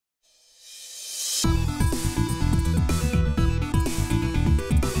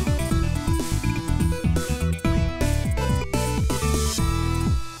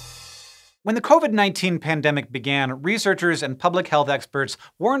When the COVID-19 pandemic began, researchers and public health experts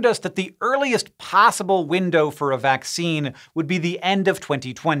warned us that the earliest possible window for a vaccine would be the end of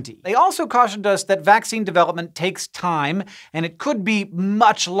 2020. They also cautioned us that vaccine development takes time, and it could be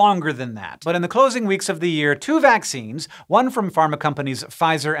much longer than that. But in the closing weeks of the year, 2 vaccines, one from pharma companies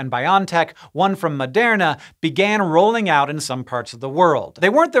Pfizer and BioNTech, one from Moderna, began rolling out in some parts of the world. They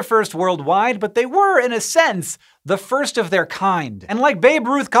weren't the first worldwide, but they were, in a sense, the first of their kind. And like Babe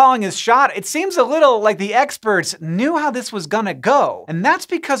Ruth calling his shot, it seems a little like the experts knew how this was gonna go. And that's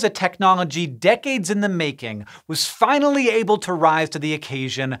because a technology decades in the making was finally able to rise to the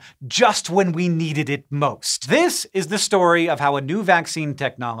occasion just when we needed it most. This is the story of how a new vaccine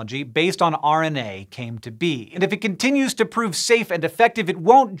technology based on RNA came to be. And if it continues to prove safe and effective, it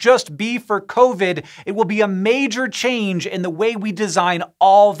won't just be for COVID, it will be a major change in the way we design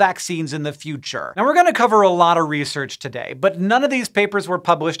all vaccines in the future. Now we're gonna cover a lot of research today, but none of these papers were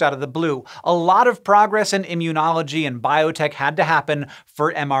published out of the blue. A lot of progress in immunology and biotech had to happen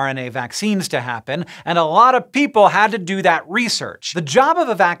for mRNA vaccines to happen, and a lot of people had to do that research. The job of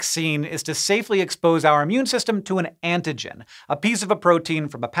a vaccine is to safely expose our immune system to an antigen, a piece of a protein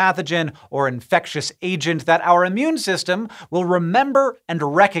from a pathogen or infectious agent that our immune system will remember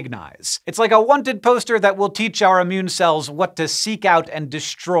and recognize. It's like a wanted poster that will teach our immune cells what to seek out and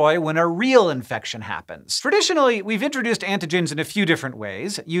destroy when a real infection happens. Traditionally, we've introduced antigens in a few different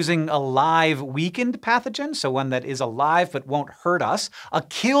ways, using a live weakened pathogen, so one that is alive but won't hurt us, a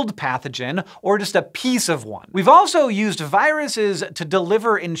killed pathogen, or just a piece of one. We've also used viruses to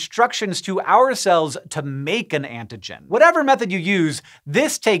deliver instructions to our cells to make an antigen. Whatever method you use,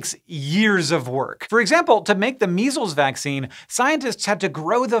 this takes years of work. For example, to make the measles vaccine, scientists had to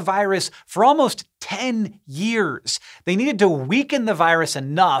grow the virus for almost 10 years. They needed to weaken the virus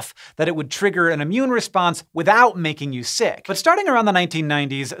enough that it would trigger an immune response without making you sick. But starting around the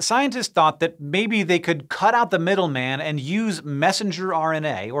 1990s, scientists thought that maybe they could cut out the middleman and use messenger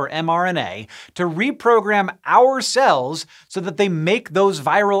RNA, or mRNA, to reprogram our cells so that they make those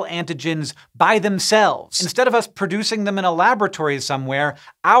viral antigens by themselves. Instead of us producing them in a laboratory somewhere,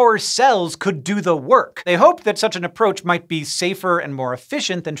 our cells could do the work. They hoped that such an approach might be safer and more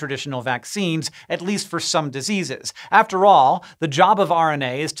efficient than traditional vaccines, at least for some diseases. After all, the job of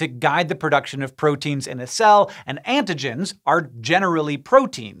RNA is to guide the production of proteins in a cell, and antigens are generally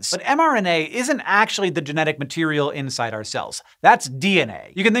proteins. But mRNA isn't actually the genetic material inside our cells. That's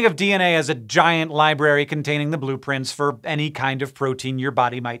DNA. You can think of DNA as a giant library containing the blueprints for any kind of protein your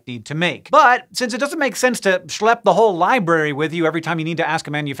body might need to make. But since it doesn't make sense to schlep the whole library with you every time you need to ask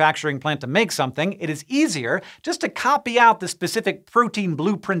a manufacturing plant to make something, it is easier just to copy out the specific protein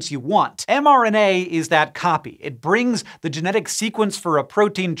blueprints you want. mRNA is that copy. It brings the genetic sequence for a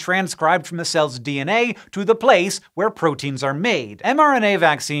protein transcribed from a cell's DNA to the place where proteins are made. mRNA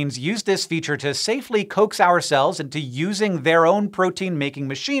vaccines use this feature to safely coax our cells into using their own protein-making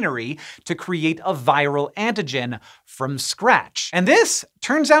machinery to create a viral antigen from scratch. And this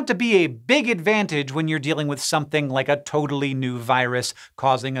turns out to be a big advantage when you're dealing with something like a totally new virus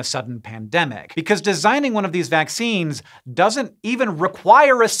causing a sudden pandemic. Because designing one of these vaccines doesn't even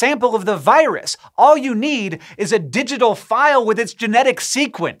require a sample of the virus. All you need is a digital file with its genetic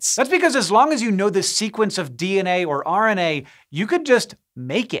sequence. That's because as long as you know the sequence of DNA or RNA, you could just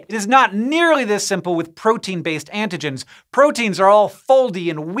make it. It is not nearly this simple with protein-based antigens. Proteins are all foldy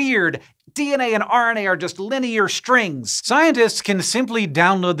and weird. DNA and RNA are just linear strings. Scientists can simply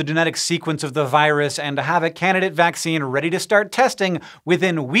download the genetic sequence of the virus and have a candidate vaccine ready to start testing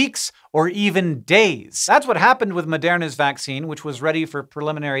within weeks or even days. That's what happened with Moderna's vaccine, which was ready for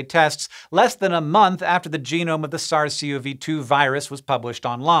preliminary tests less than a month after the genome of the SARS-CoV-2 virus was published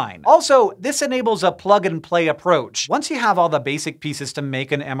online. Also, this enables a plug-and-play approach. Once you have all the basic pieces to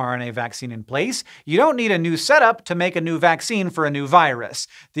make an mRNA vaccine in place, you don't need a new setup to make a new vaccine for a new virus.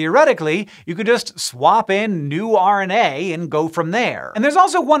 Theoretically, you could just swap in new RNA and go from there. And there's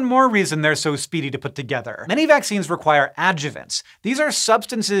also one more reason they're so speedy to put together. Many vaccines require adjuvants. These are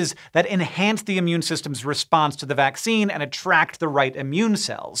substances that enhance the immune system's response to the vaccine and attract the right immune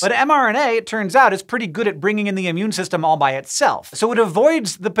cells. But mRNA, it turns out, is pretty good at bringing in the immune system all by itself. So it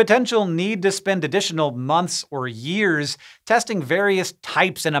avoids the potential need to spend additional months or years testing various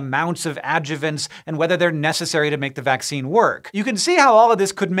types and amounts of adjuvants and whether they're necessary to make the vaccine work. You can see how all of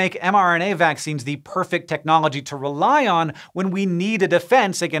this could make mRNA vaccines the perfect technology to rely on when we need a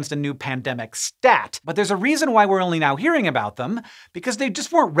defense against a new pandemic stat. But there's a reason why we're only now hearing about them, because they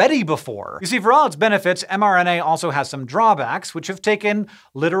just weren't ready before. You see, for all its benefits, mRNA also has some drawbacks, which have taken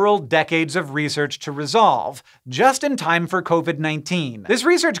literal decades of research to resolve, just in time for COVID-19. This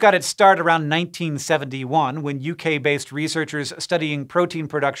research got its start around 1971, when UK-based researchers studying protein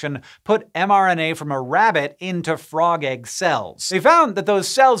production put mRNA from a rabbit into frog egg cells. They found that those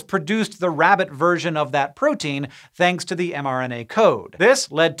cells produced the rabbit version of that protein thanks to the mRNA code.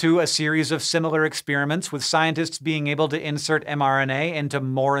 This led to a series of similar experiments, with scientists being able to insert mRNA into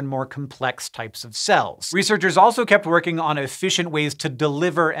more and more complex types of cells. Researchers also kept working on efficient ways to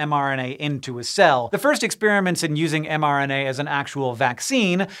deliver mRNA into a cell. The first experiments in using mRNA as an actual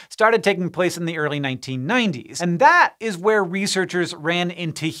vaccine started taking place in the early 1990s, and that is where researchers ran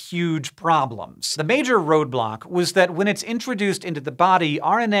into huge problems. The major roadblock was that when it's introduced into the body,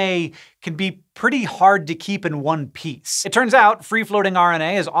 RNA can be pretty hard to keep in one piece. It turns out free-floating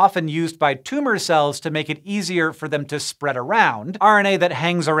RNA is often used by tumor cells to make it easier for them to spread around. RNA that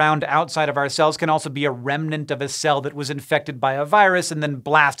hangs around outside of our cells can also be a remnant of a cell that was infected by a virus and then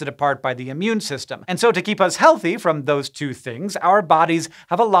blasted apart by the immune system. And so to keep us healthy from those two things, our bodies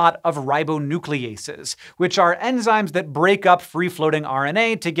have a lot of ribonucleases, which are enzymes that break up free-floating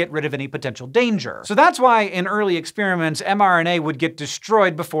RNA to get rid of any potential danger. So that's why in early experiments, mRNA would get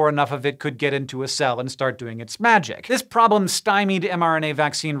destroyed before enough of it could get into a cell and start doing its magic. This problem stymied mRNA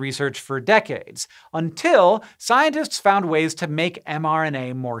vaccine research for decades, until scientists found ways to make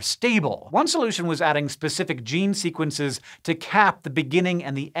mRNA more stable. One solution was adding specific gene sequences to cap the beginning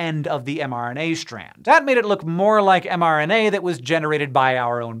and the end of the mRNA strand. That made it look more like mRNA that was generated by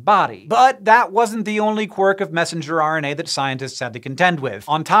our own body. But that wasn't the only quirk of messenger RNA that scientists had to contend with.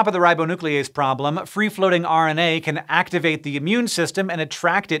 On top of the ribonuclease problem, free-floating RNA can activate the immune system and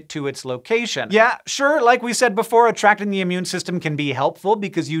attract it to its location. Yeah, sure, like we said before, attracting the immune system can be helpful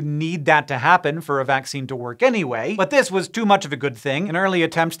because you need that to happen for a vaccine to work anyway, but this was too much of a good thing. In early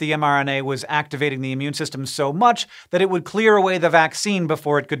attempts, the mRNA was activating the immune system so much that it would clear away the vaccine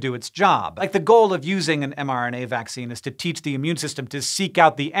before it could do its job. Like, the goal of using an mRNA vaccine is to teach the immune system to seek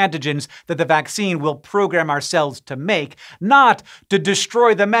out the antigens that the vaccine will program our cells to make, not to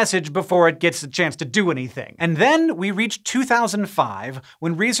destroy the message before it gets a chance to do anything. And then we reached 2005,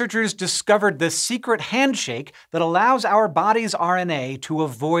 when researchers discovered the secret handshake that allows our body's RNA to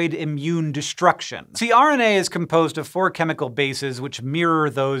avoid immune destruction. See, RNA is composed of 4 chemical bases which mirror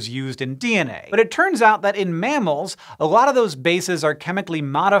those used in DNA. But it turns out that in mammals, a lot of those bases are chemically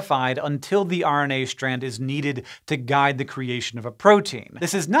modified until the RNA strand is needed to guide the creation of a protein.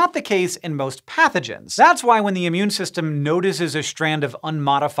 This is not the case in most pathogens. That's why when the immune system notices a strand of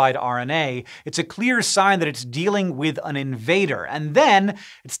unmodified RNA, it's a clear sign that it's dealing with an invader, and then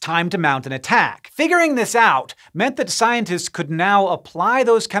it's time to mount an attack. Figuring this out meant that scientists could now apply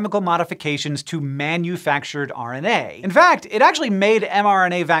those chemical modifications to manufactured RNA. In fact, it actually made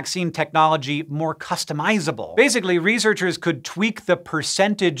mRNA vaccine technology more customizable. Basically, researchers could tweak the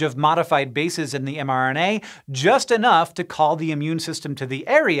percentage of modified bases in the mRNA just enough to call the immune system to the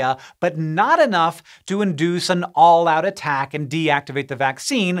area, but not enough to induce an all-out attack and deactivate the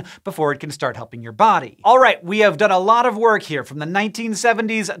vaccine before it can start helping your body. All right, we have done a lot of work here. From the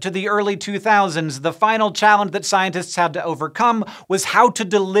 1970s to the early 2000s, the final challenge that scientists had to overcome was how to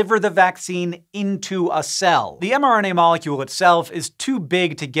deliver the vaccine into a cell. The mRNA molecule itself is too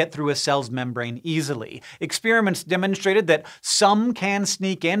big to get through a cell's membrane easily. Experiments demonstrated that some can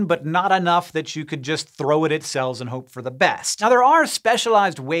sneak in, but not enough that you could just throw it at cells and hope for the best. Now, there are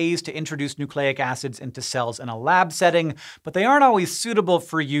specialized ways to introduce nucleic acids into cells in a lab setting, but they aren't always suitable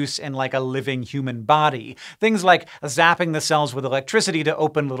for use in like a living human body. Things like zapping the cells with electricity to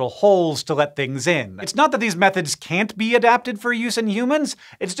open little holes to let things in. It's not that these methods can't be adapted for use in humans,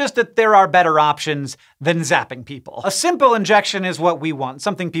 it's just that there are better options than zapping people. A simple injection is what we want,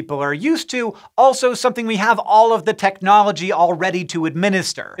 something people are used to, also something we have all of the technology already to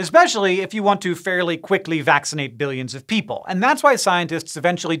administer, especially if you want to fairly quickly vaccinate billions of people. And that's why scientists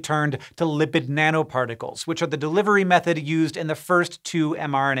eventually turned to lipid nanoparticles, which are the delivery method used in the first 2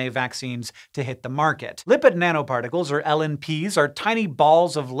 mRNA vaccines to hit the market. Lipid nanoparticles, or LNPs, are tiny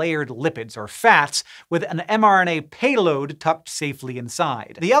balls of layered lipids, or fats, with an mRNA payload tucked safely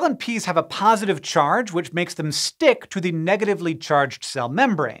inside. The LNPs have a positive charge, which makes them stick to the negatively charged cell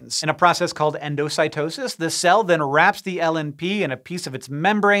membranes. In a process called endocytosis, the cell then wraps the LNP in a piece of its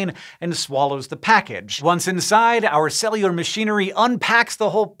membrane and swallows the package. Once inside, our cellular machinery unpacks the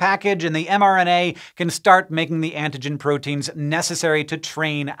whole package, and the mRNA can start making the antigen proteins necessary to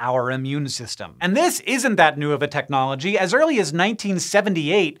train our immune system. And this isn't that new of a technology. As early as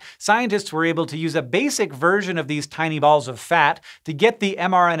 1978, scientists were able to use a basic version of these tiny balls of fat to get the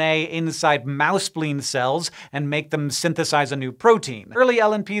mRNA inside mouse spleen cells and make them synthesize a new protein. Early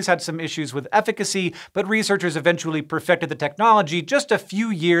LNPs had some issues with efficacy, but researchers eventually perfected the technology just a few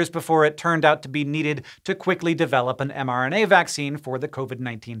years before it turned out to be needed to quickly develop an mRNA vaccine for the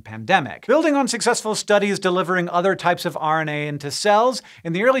COVID-19 pandemic. Building on successful studies delivering other types of RNA into cells,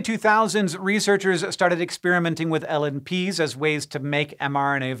 in the early 2000s, researchers started experimenting with LNPs as ways to make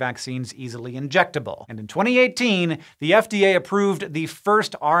mRNA vaccines easily injectable. And in 2018, the FDA approved the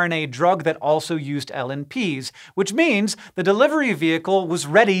first RNA drug that also used LNPs, which means the delivery vehicle was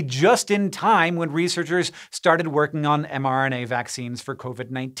ready just in time when researchers started working on mRNA vaccines for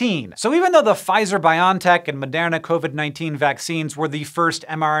COVID-19. So even though the Pfizer-BioNTech and Moderna COVID-19 vaccines were the first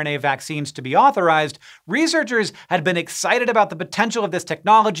mRNA vaccines to be authorized, researchers had been excited about the potential of this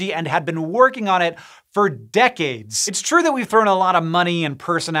technology and had been working on it for decades. It's true that we've thrown a lot of money and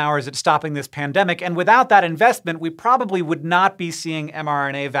person-hours at stopping this pandemic, and without that investment, we probably would not be seeing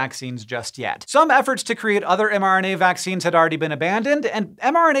mRNA vaccines just yet. Some efforts to create other mRNA vaccines had already been abandoned, and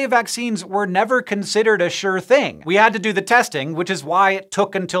mRNA vaccines were never considered a sure thing. We had to do the testing, which is why it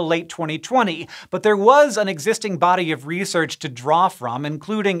took until late 2020, but there was an existing body of research to draw from,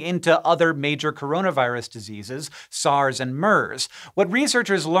 including into other major coronavirus diseases, SARS and MERS. What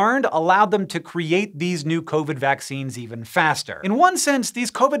researchers learned allowed them to create these new COVID vaccines even faster. In one sense,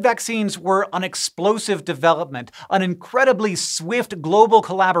 these COVID vaccines were an explosive development, an incredibly swift global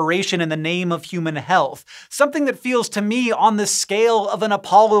collaboration in the name of human health, something that feels to me on the scale of an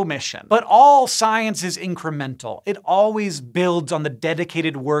Apollo mission. But all science is incremental. It always builds on the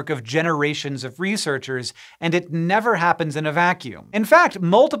dedicated work of generations of researchers, and it never happens in a vacuum. In fact,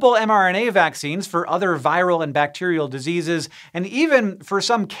 multiple mRNA vaccines for other viral and bacterial diseases, and even for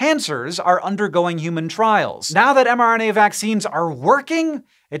some cancers, are undergoing human trials. Now that mRNA vaccines are working,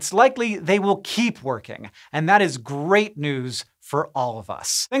 it's likely they will keep working, and that is great news for all of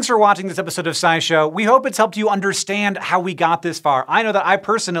us. Thanks for watching this episode of SciShow. We hope it's helped you understand how we got this far. I know that I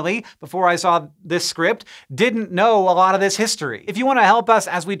personally, before I saw this script, didn't know a lot of this history. If you want to help us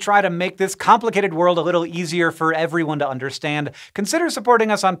as we try to make this complicated world a little easier for everyone to understand, consider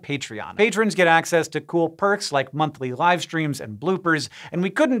supporting us on Patreon. Patrons get access to cool perks like monthly live streams and bloopers, and we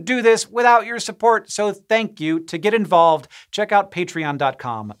couldn't do this without your support, so thank you. To get involved, check out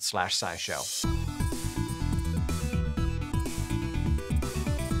patreon.com/SciShow.